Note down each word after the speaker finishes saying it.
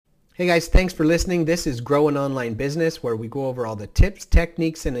Hey guys, thanks for listening. This is Grow an Online Business, where we go over all the tips,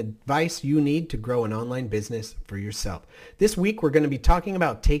 techniques, and advice you need to grow an online business for yourself. This week, we're going to be talking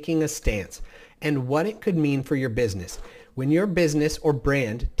about taking a stance and what it could mean for your business. When your business or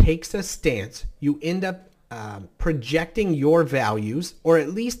brand takes a stance, you end up projecting your values, or at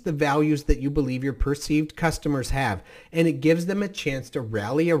least the values that you believe your perceived customers have, and it gives them a chance to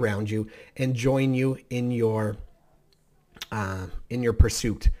rally around you and join you in your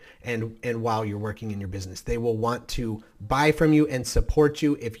pursuit and while you're working in your business. They will want to buy from you and support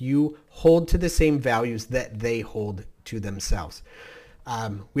you if you hold to the same values that they hold to themselves.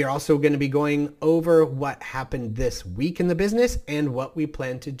 We are also going to be going over what happened this week in the business and what we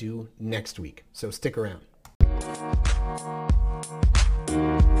plan to do next week. So stick around.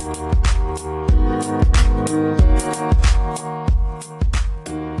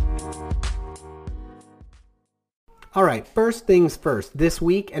 All right, first things first, this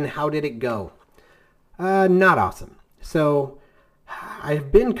week and how did it go? Not awesome. So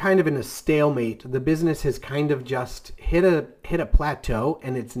I've been kind of in a stalemate. The business has kind of just hit a plateau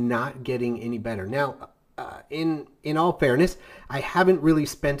and it's not getting any better. Now, in all fairness, I haven't really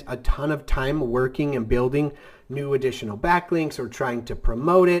spent a ton of time working and building new additional backlinks or trying to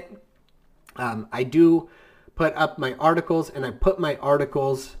promote it. I do put up my articles, and I put my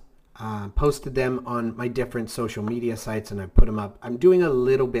articles posted them on my different social media sites, and I put them up. I'm doing a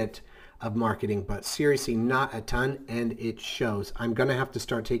little bit of marketing, but seriously not a ton, and it shows. I'm going to have to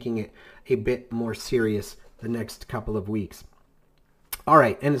start taking it a bit more serious the next couple of weeks. All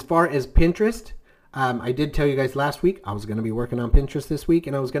right, and as far as Pinterest, I did tell you guys last week I was going to be working on Pinterest this week,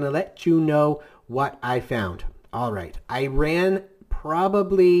 and I was going to let you know what I found. All right, I ran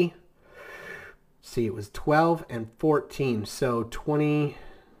probably, it was 12 and 14, so 26.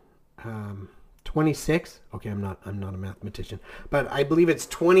 Okay, I'm not a mathematician, but I believe it's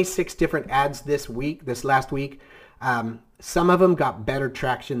 26 different ads this last week. Some of them got better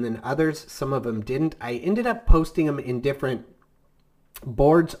traction than others. Some of them didn't. I ended up posting them in different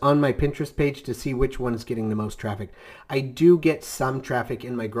boards on my Pinterest page to see which one is getting the most traffic. I do get some traffic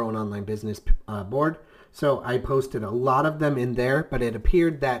in my Grow an Online Business board, so I posted a lot of them in there, but it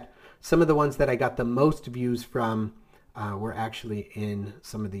appeared that some of the ones that I got the most views from were actually in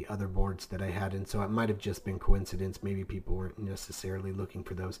some of the other boards that I had, and so it might have just been coincidence. Maybe people weren't necessarily looking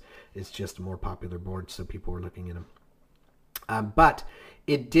for those. It's just a more popular board, so people were looking at them. But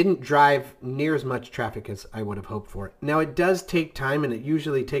it didn't drive near as much traffic as I would have hoped for. Now, it does take time, and it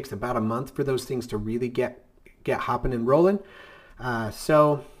usually takes about a month for those things to really get hopping and rolling.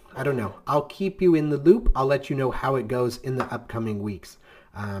 So I don't know. I'll keep you in the loop. I'll let you know how it goes in the upcoming weeks.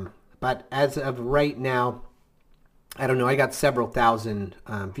 But as of right now, I don't know, I got several thousand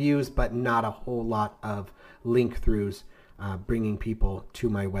views, but not a whole lot of link throughs bringing people to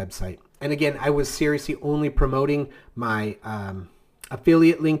my website. And again, I was seriously only promoting my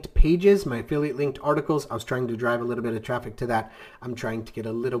affiliate linked pages, my affiliate linked articles. I was trying to drive a little bit of traffic to that. I'm trying to get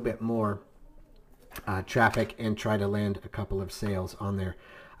a little bit more traffic and try to land a couple of sales on there.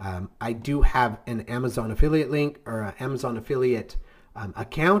 I do have an Amazon affiliate link or an Amazon affiliate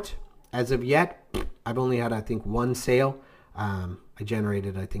account. As of yet, I've only had, I think, one sale. I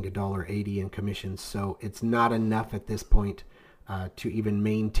generated, I think, $1.80 in commissions. So it's not enough at this point to even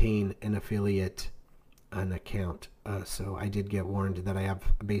maintain an account. So I did get warned that I have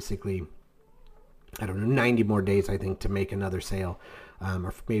basically, 90 more days, I think, to make another sale.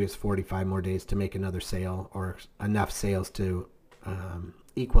 Or maybe it's 45 more days to make another sale, or enough sales to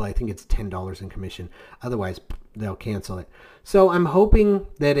equal, I think it's $10 in commission. Otherwise, they'll cancel it. So I'm hoping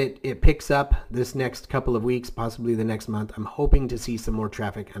that it picks up this next couple of weeks, possibly the next month. I'm hoping to see some more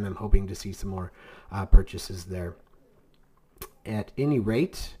traffic, and I'm hoping to see some more purchases there. At any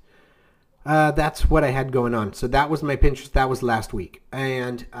rate, that's what I had going on. So that was my Pinterest. That was last week.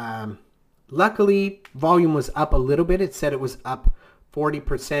 And luckily, volume was up a little bit. It said it was up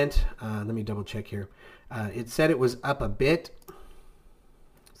 40%. Let me double check here. It said it was up a bit.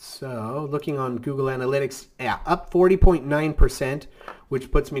 So looking on Google Analytics, up 40.9%,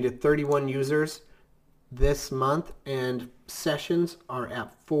 which puts me to 31 users this month, and sessions are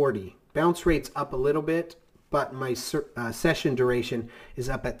at 40. Bounce rate's up a little bit, but my session duration is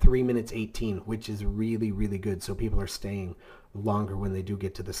up at 3 minutes 18, which is really, really good. So people are staying longer when they do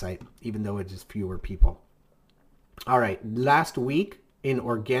get to the site, even though it is fewer people. All right, last week in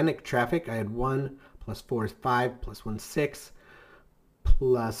organic traffic, I had 1 plus 4 is 5 plus 1 6.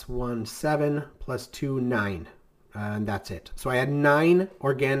 Plus 1, 7, plus 2, 9. And that's it. So I had 9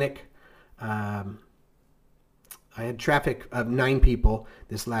 organic. I had traffic of 9 people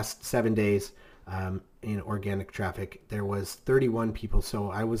this last 7 days. in organic traffic. There was 31 people, so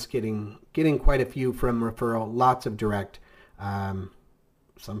I was getting quite a few from referral, lots of direct, some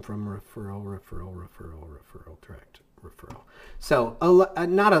from referral, direct referral. So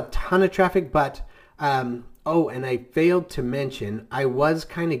not a ton of traffic, but oh, and I failed to mention, I was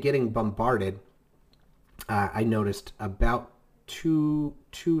kind of getting bombarded. I noticed about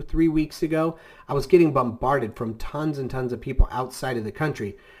 3 weeks ago, I was getting bombarded from tons and tons of people outside of the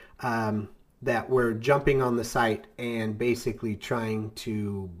country that were jumping on the site and basically trying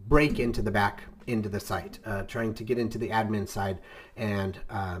to break into the site, trying to get into the admin side, and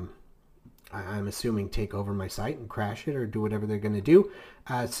I'm assuming take over my site and crash it or do whatever they're going to do.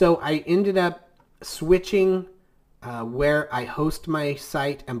 So I ended up switching where I host my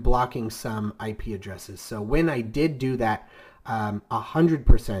site and blocking some IP addresses. So when I did do that,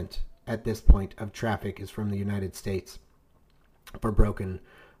 100% at this point of traffic is from the United States for Broken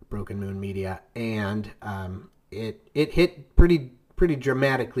Moon Media, and it hit pretty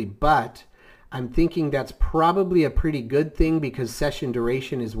dramatically, but I'm thinking that's probably a pretty good thing because session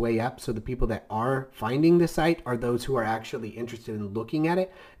duration is way up. So the people that are finding the site are those who are actually interested in looking at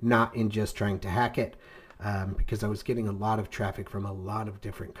it, not in just trying to hack it. Because I was getting a lot of traffic from a lot of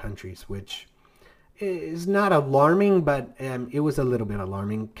different countries, which is not alarming, but it was a little bit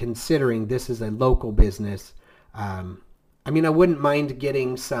alarming considering this is a local business. I mean, I wouldn't mind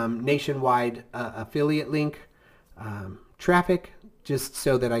getting some nationwide affiliate link traffic just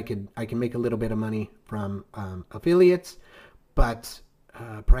so that I can make a little bit of money from affiliates, but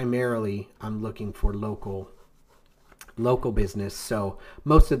primarily I'm looking for local business. So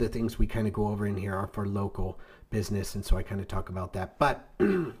most of the things we kind of go over in here are for local business, and so I kind of talk about that. But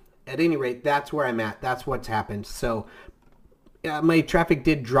at any rate, that's where I'm at. That's what's happened. So my traffic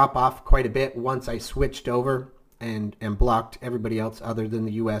did drop off quite a bit once I switched over and blocked everybody else other than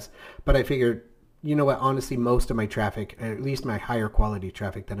the US. But I figured, you know what, honestly, most of my traffic, at least my higher quality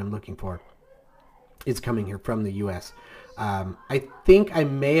traffic that I'm looking for, is coming here from the US. I think I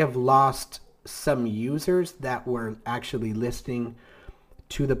may have lost some users that were actually listening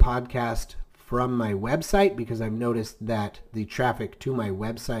to the podcast from my website, because I've noticed that the traffic to my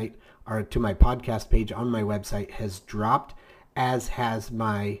website or to my podcast page on my website has dropped, as has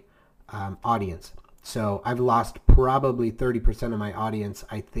my audience. So I've lost probably 30% of my audience.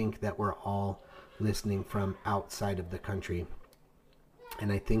 I think that we're all listening from outside of the country,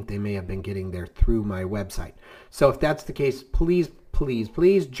 and I think they may have been getting there through my website. So if that's the case, please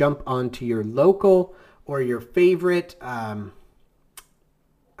jump onto your local or your favorite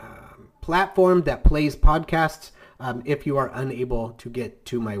platform that plays podcasts if you are unable to get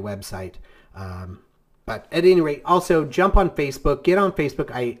to my website. But at any rate, also jump on Facebook. Get on Facebook.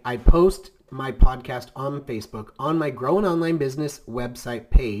 I post my podcast on Facebook on my Grow an Online Business website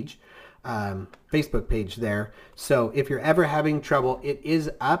page, Facebook page there. So if you're ever having trouble, it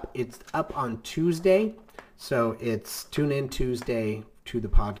is up. It's up on Tuesday. So it's Tune In Tuesday to the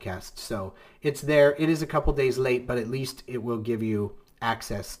podcast. So it's there. It is a couple days late, but at least it will give you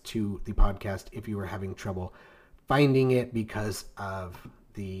access to the podcast if you were having trouble finding it because of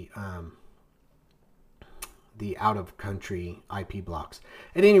the out-of-country IP blocks.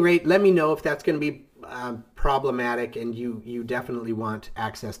 At any rate, let me know if that's going to be problematic and you definitely want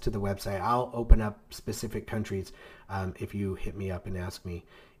access to the website. I'll open up specific countries if you hit me up and ask me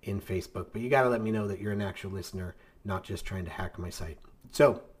in Facebook. But you got to let me know that you're an actual listener, not just trying to hack my site.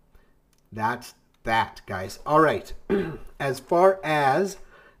 So that's that, guys. All right. As far as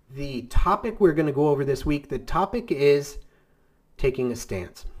the topic we're going to go over this week, the topic is taking a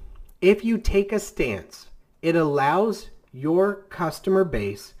stance. If you take a stance, it allows your customer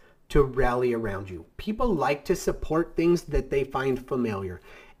base to rally around you. People like to support things that they find familiar,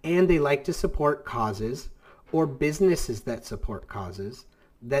 and they like to support causes or businesses that support causes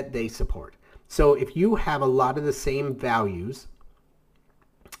that they support. So if you have a lot of the same values,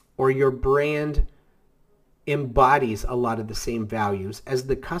 or your brand embodies a lot of the same values as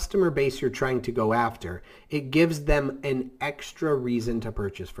the customer base you're trying to go after, it gives them an extra reason to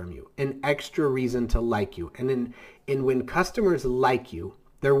purchase from you, an extra reason to like you. And when customers like you,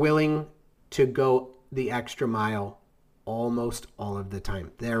 they're willing to go the extra mile almost all of the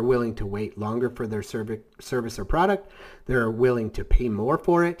time. They're willing to wait longer for their service or product. They're willing to pay more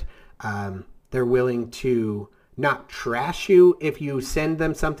for it. They're willing to not trash you if you send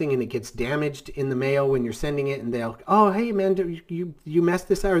them something and it gets damaged in the mail when you're sending it, and they'll, oh, hey man, you messed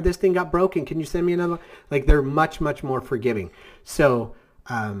this up, or this thing got broken, can you send me another one? Like, they're much more forgiving. So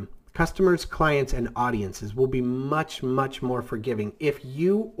customers, clients, and audiences will be much more forgiving if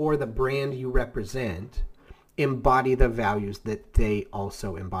you or the brand you represent embody the values that they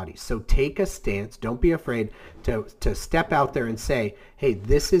also embody. So take a stance. Don't be afraid to step out there and say, hey,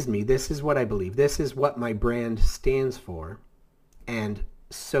 this is me. This is what I believe. This is what my brand stands for. And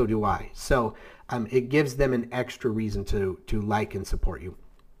so do I. So it gives them an extra reason to like and support you.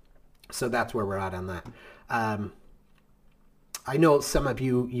 So that's where we're at on that. I know some of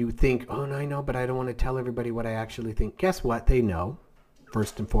you think, oh, no, I know, but I don't want to tell everybody what I actually think. Guess what? They know.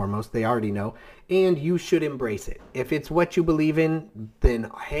 First and foremost, they already know, and you should embrace it. If it's what you believe in,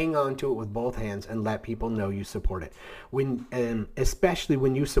 then hang on to it with both hands and let people know you support it. Especially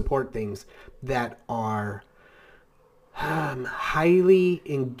when you support things that are highly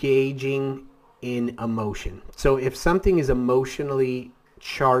engaging in emotion. So if something is emotionally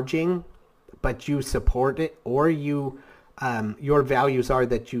charging, but you support it, or your values are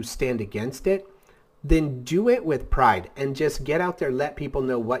that you stand against it, then do it with pride and just get out there, let people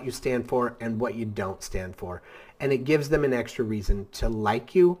know what you stand for and what you don't stand for. And it gives them an extra reason to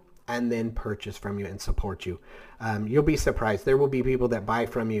like you and then purchase from you and support you. You'll be surprised. There will be people that buy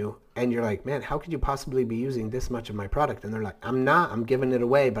from you and you're like, man, how could you possibly be using this much of my product? And they're like, I'm giving it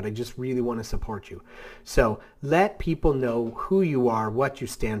away, but I just really want to support you. So let people know who you are, what you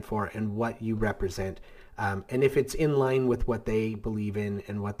stand for, and what you represent. And if it's in line with what they believe in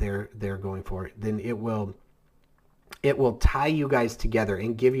and what they're going for, then it will tie you guys together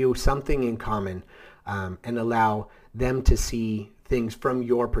and give you something in common, and allow them to see things from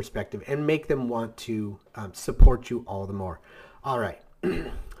your perspective and make them want to support you all the more. All right.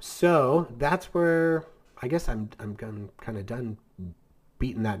 So that's where I guess I'm kind of done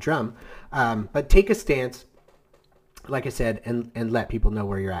beating that drum. But take a stance, like I said, and let people know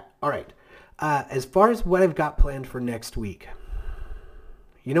where you're at. All right. As far as what I've got planned for next week,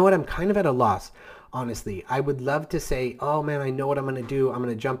 you know what? I'm kind of at a loss, honestly. I would love to say, oh man, I know what I'm going to do. I'm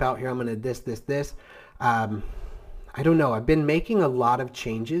going to jump out here. I'm going to this. I don't know. I've been making a lot of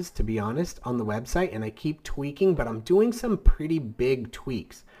changes, to be honest, on the website, and I keep tweaking, but I'm doing some pretty big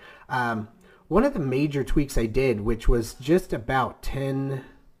tweaks. One of the major tweaks I did, which was just about 10,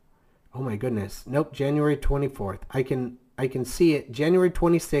 oh my goodness. Nope, January 24th. I can see it. January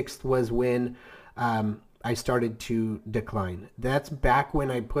 26th was when I started to decline. That's back when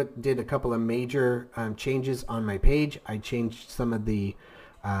I did a couple of major changes on my page. I changed some of the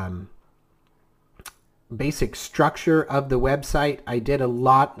basic structure of the website. I did a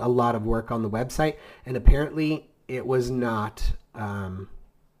lot of work on the website, and apparently it was not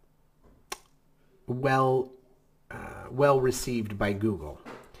well received by Google.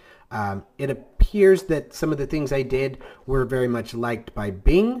 It appears that some of the things I did were very much liked by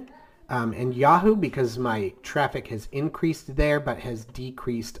Bing and Yahoo, because my traffic has increased there but has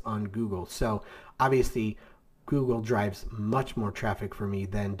decreased on Google. So obviously Google drives much more traffic for me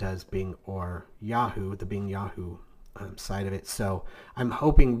than does Bing or Yahoo, the Bing Yahoo side of it. So I'm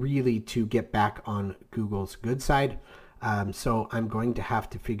hoping really to get back on Google's good side. So I'm going to have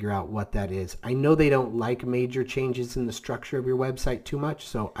to figure out what that is. I know they don't like major changes in the structure of your website too much,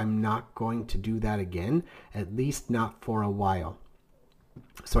 so I'm not going to do that again, at least not for a while.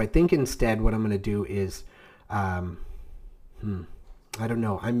 So I think instead what I'm going to do is, I don't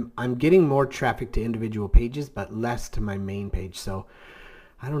know. I'm getting more traffic to individual pages, but less to my main page. So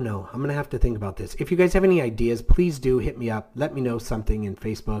I don't know. I'm going to have to think about this. If you guys have any ideas, please do hit me up. Let me know something in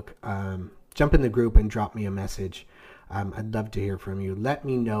Facebook. Jump in the group and drop me a message. I'd love to hear from you. Let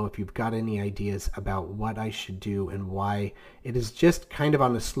me know if you've got any ideas about what I should do and why it is just kind of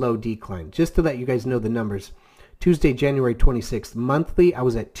on a slow decline. Just to let you guys know the numbers. Tuesday, January 26th, monthly, I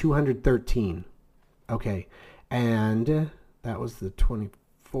was at 213. Okay. And that was the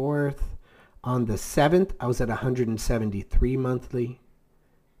 24th. On the 7th, I was at 173 monthly.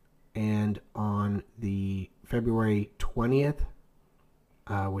 And on the February 20th,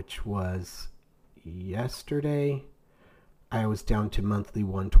 which was yesterday, I was down to monthly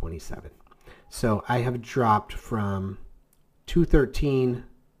 127. So I have dropped from 213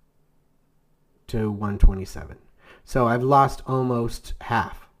 to 127. So I've lost almost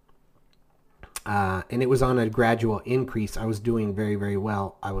half. And it was on a gradual increase. I was doing very, very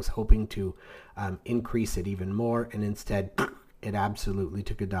well. I was hoping to increase it even more, and instead it absolutely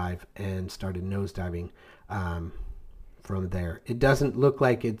took a dive and started nosediving from there. It doesn't look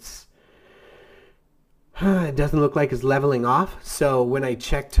like it's leveling off. So when I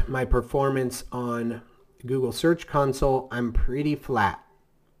checked my performance on Google Search Console, I'm pretty flat.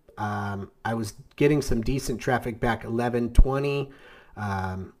 I was getting some decent traffic back 11:20,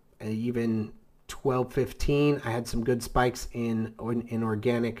 even 12:15. I had some good spikes in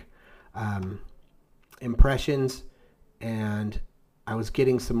organic impressions, and I was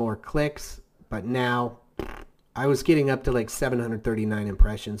getting some more clicks. But now I was getting up to like 739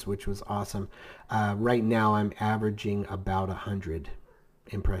 impressions, which was awesome. Right now I'm averaging about 100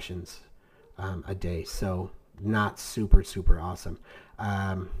 impressions a day, so not super, super awesome.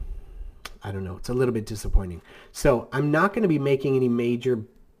 I don't know. It's a little bit disappointing. So I'm not going to be making any major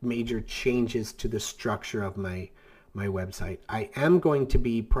changes to the structure of my website. I am going to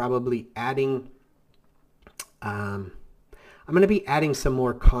be probably adding I'm going to be adding some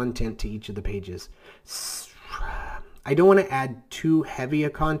more content to each of the pages. I don't want to add too heavy a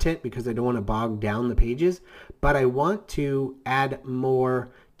content because I don't want to bog down the pages, but I want to add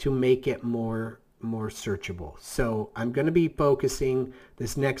more to make it more searchable. So I'm going to be focusing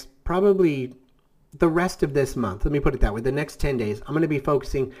this next, probably the rest of this month. Let me put it that way. The next 10 days, I'm going to be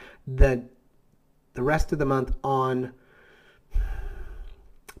focusing the rest of the month on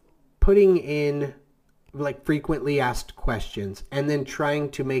putting in like frequently asked questions and then trying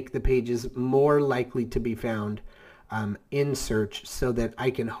to make the pages more likely to be found in search so that I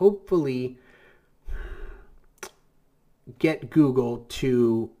can hopefully get Google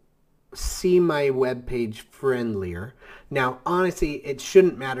to see my web page friendlier. Now, honestly, it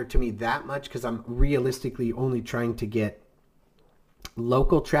shouldn't matter to me that much because I'm realistically only trying to get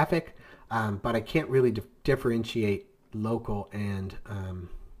local traffic, but I can't really differentiate local and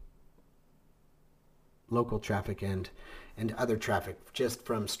local traffic and other traffic just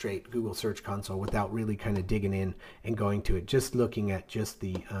from straight Google Search Console without really kind of digging in and going to it. Just looking at just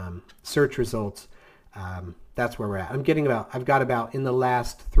the search results, that's where we're at. I've got about in the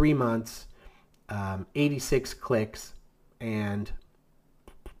last 3 months 86 clicks and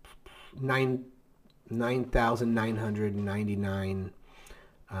 9,999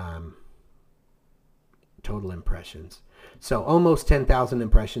 total impressions. So almost 10,000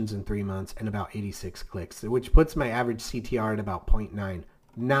 impressions in 3 months and about 86 clicks, which puts my average CTR at about 0.9.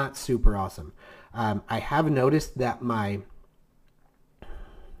 Not super awesome. I have noticed that my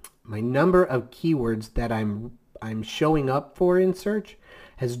number of keywords that I'm showing up for in search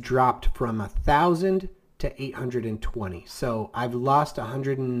has dropped from 1,000 to 820. So I've lost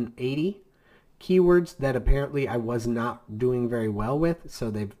 180 keywords that apparently I was not doing very well with. So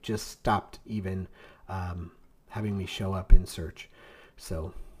they've just stopped even having me show up in search.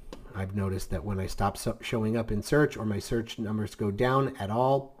 So I've noticed that when I stop showing up in search or my search numbers go down at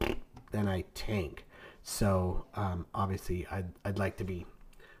all, then I tank. So obviously I'd like to be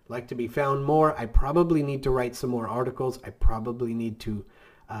found more. I probably need to write some more articles. I probably need to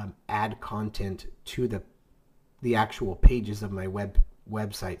add content to the actual pages of my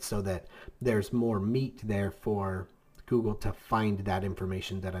website so that there's more meat there for Google to find that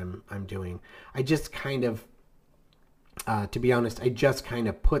information that I'm doing. I just kind of to be honest, I just kind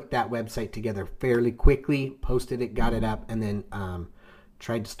of put that website together fairly quickly, posted it, got it up, and then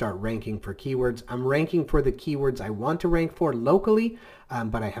tried to start ranking for keywords. I'm ranking for the keywords I want to rank for locally,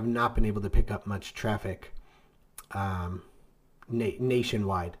 but I have not been able to pick up much traffic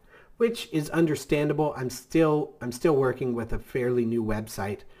nationwide, which is understandable. I'm still working with a fairly new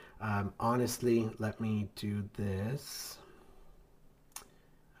website. Honestly, let me do this.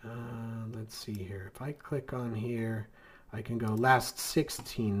 Let's see here. If I click on here, I can go last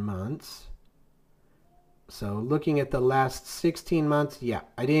 16 months. So looking at the last 16 months, yeah,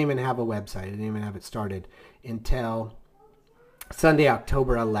 I didn't even have a website. I didn't even have it started until Sunday,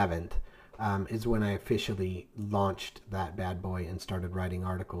 October 11th is when I officially launched that bad boy and started writing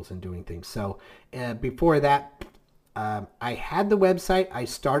articles and doing things. So before that, I had the website. I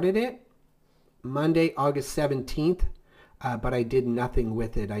started it Monday, August 17th. But I did nothing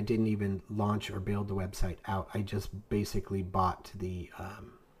with it. I didn't even launch or build the website out. I just basically bought the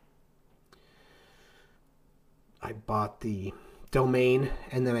domain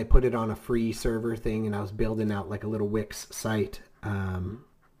and then I put it on a free server thing and I was building out like a little Wix site,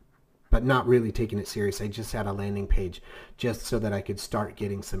 but not really taking it serious. I just had a landing page just so that I could start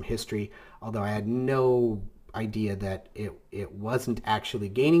getting some history, although I had no idea that it wasn't actually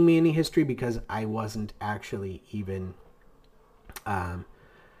gaining me any history because I wasn't actually even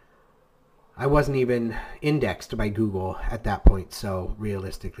I wasn't even indexed by Google at that point. So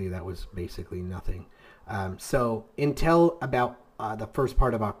realistically, that was basically nothing. So until about the first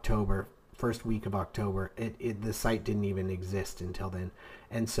part of October, first week of October, the site didn't even exist until then.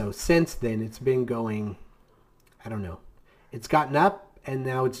 And so since then, it's been going, I don't know, it's gotten up and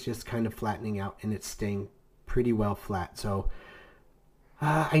now it's just kind of flattening out and it's staying pretty well flat. So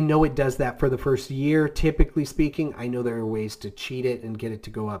I know it does that for the first year, typically speaking. I know there are ways to cheat it and get it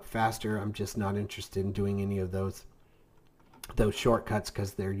to go up faster. I'm just not interested in doing any of those shortcuts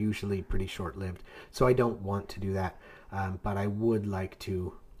because they're usually pretty short-lived. So I don't want to do that, but I would like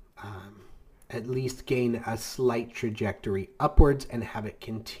to at least gain a slight trajectory upwards and have it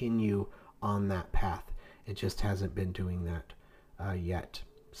continue on that path. It just hasn't been doing that yet.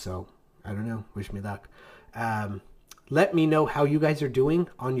 So I don't know. Wish me luck. Let me know how you guys are doing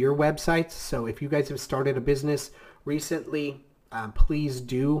on your websites. So if you guys have started a business recently, please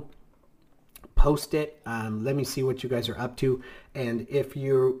do post it. Let me see what you guys are up to. And if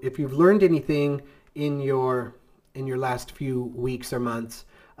you've learned anything in your last few weeks or months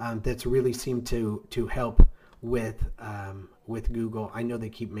that's really seemed to help with Google. I know they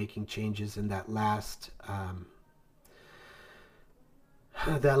keep making changes in that last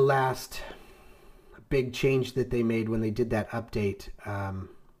big change that they made when they did that update. I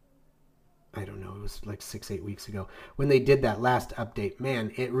don't know, it was like 6-8 weeks ago when they did that last update.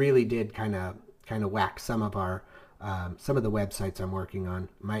 Man, it really did kind of whack some of the websites I'm working on,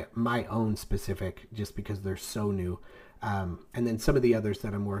 my own specific, just because they're so new, and then some of the others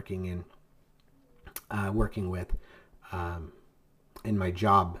that I'm working with in my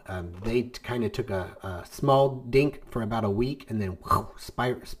job. They kind of took a small dink for about a week and then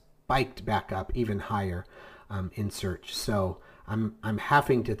spiked back up even higher in search. So I'm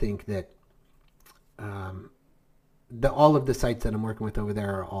having to think that all of the sites that I'm working with over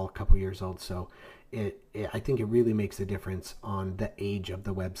there are all a couple years old. So I think it really makes a difference on the age of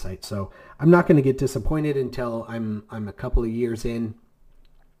the website. So I'm not going to get disappointed until I'm a couple of years in,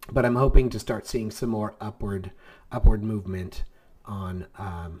 but I'm hoping to start seeing some more upward movement on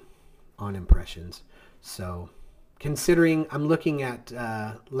impressions. So considering I'm looking at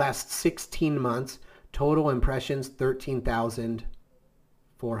last 16 months, total impressions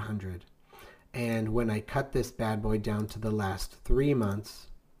 13,400. And when I cut this bad boy down to the last 3 months,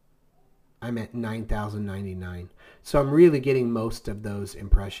 I'm at 9,099. So I'm really getting most of those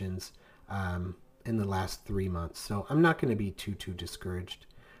impressions in the last 3 months. So I'm not going to be too discouraged.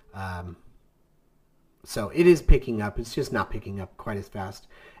 So it is picking up. It's just not picking up quite as fast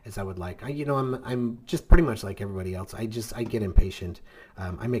as I would like. I'm just pretty much like everybody else. I get impatient.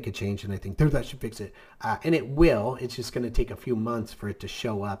 I make a change and I think that should fix it. And it will. It's just going to take a few months for it to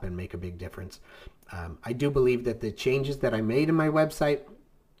show up and make a big difference. I do believe that the changes that I made in my website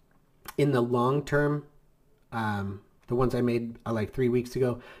in the long term, the ones I made like 3 weeks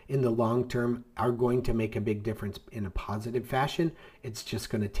ago, in the long term are going to make a big difference in a positive fashion. It's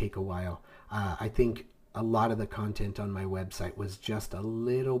just going to take a while. I think a lot of the content on my website was just a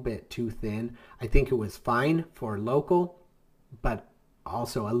little bit too thin. I think it was fine for local, but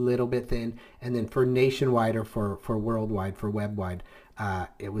also a little bit thin. And then for nationwide or for worldwide, for web-wide,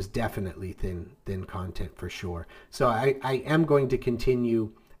 it was definitely thin content for sure. So I am going to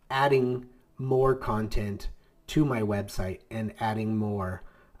continue adding more content to my website and adding more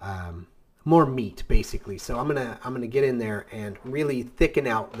meat, basically. So I'm gonna get in there and really thicken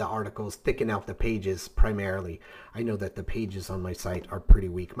out the articles, thicken out the pages primarily. I know that the pages on my site are pretty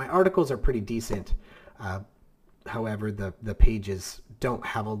weak. My articles are pretty decent. However, the pages don't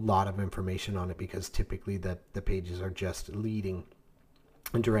have a lot of information on it because typically the pages are just leading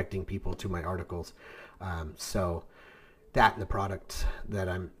and directing people to my articles. So that and the products that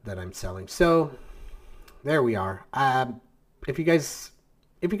I'm selling. So there we are. If you guys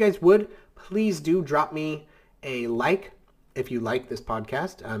would, please do drop me a like if you like this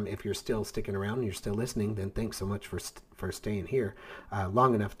podcast. If you're still sticking around and you're still listening, then thanks so much for staying here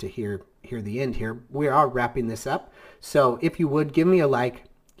long enough to hear the end here. We are wrapping this up. So if you would, give me a like,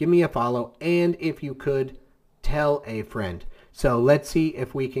 give me a follow, and if you could, tell a friend. So let's see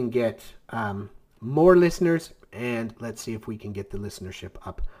if we can get more listeners, and let's see if we can get the listenership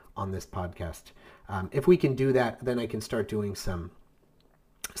up on this podcast. If we can do that, then I can start doing some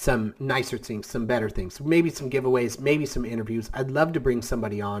nicer things, some better things, maybe some giveaways, maybe some interviews. I'd love to bring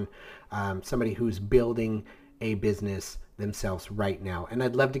somebody on, somebody who's building a business themselves right now. And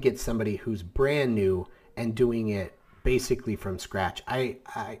I'd love to get somebody who's brand new and doing it basically from scratch.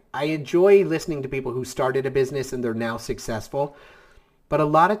 I enjoy listening to people who started a business and they're now successful. But a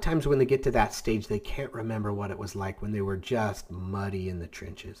lot of times when they get to that stage, they can't remember what it was like when they were just muddy in the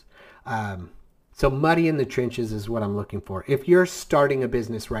trenches. So muddy in the trenches is what I'm looking for. If you're starting a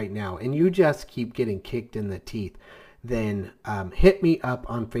business right now and you just keep getting kicked in the teeth, then hit me up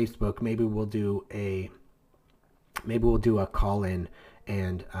on Facebook. Maybe we'll do a call in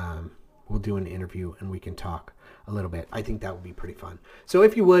and we'll do an interview and we can talk a little bit. I think that would be pretty fun. So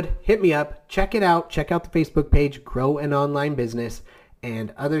if you would, hit me up, check it out, check out the Facebook page, Grow an Online Business.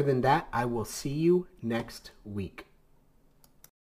 And other than that, I will see you next week.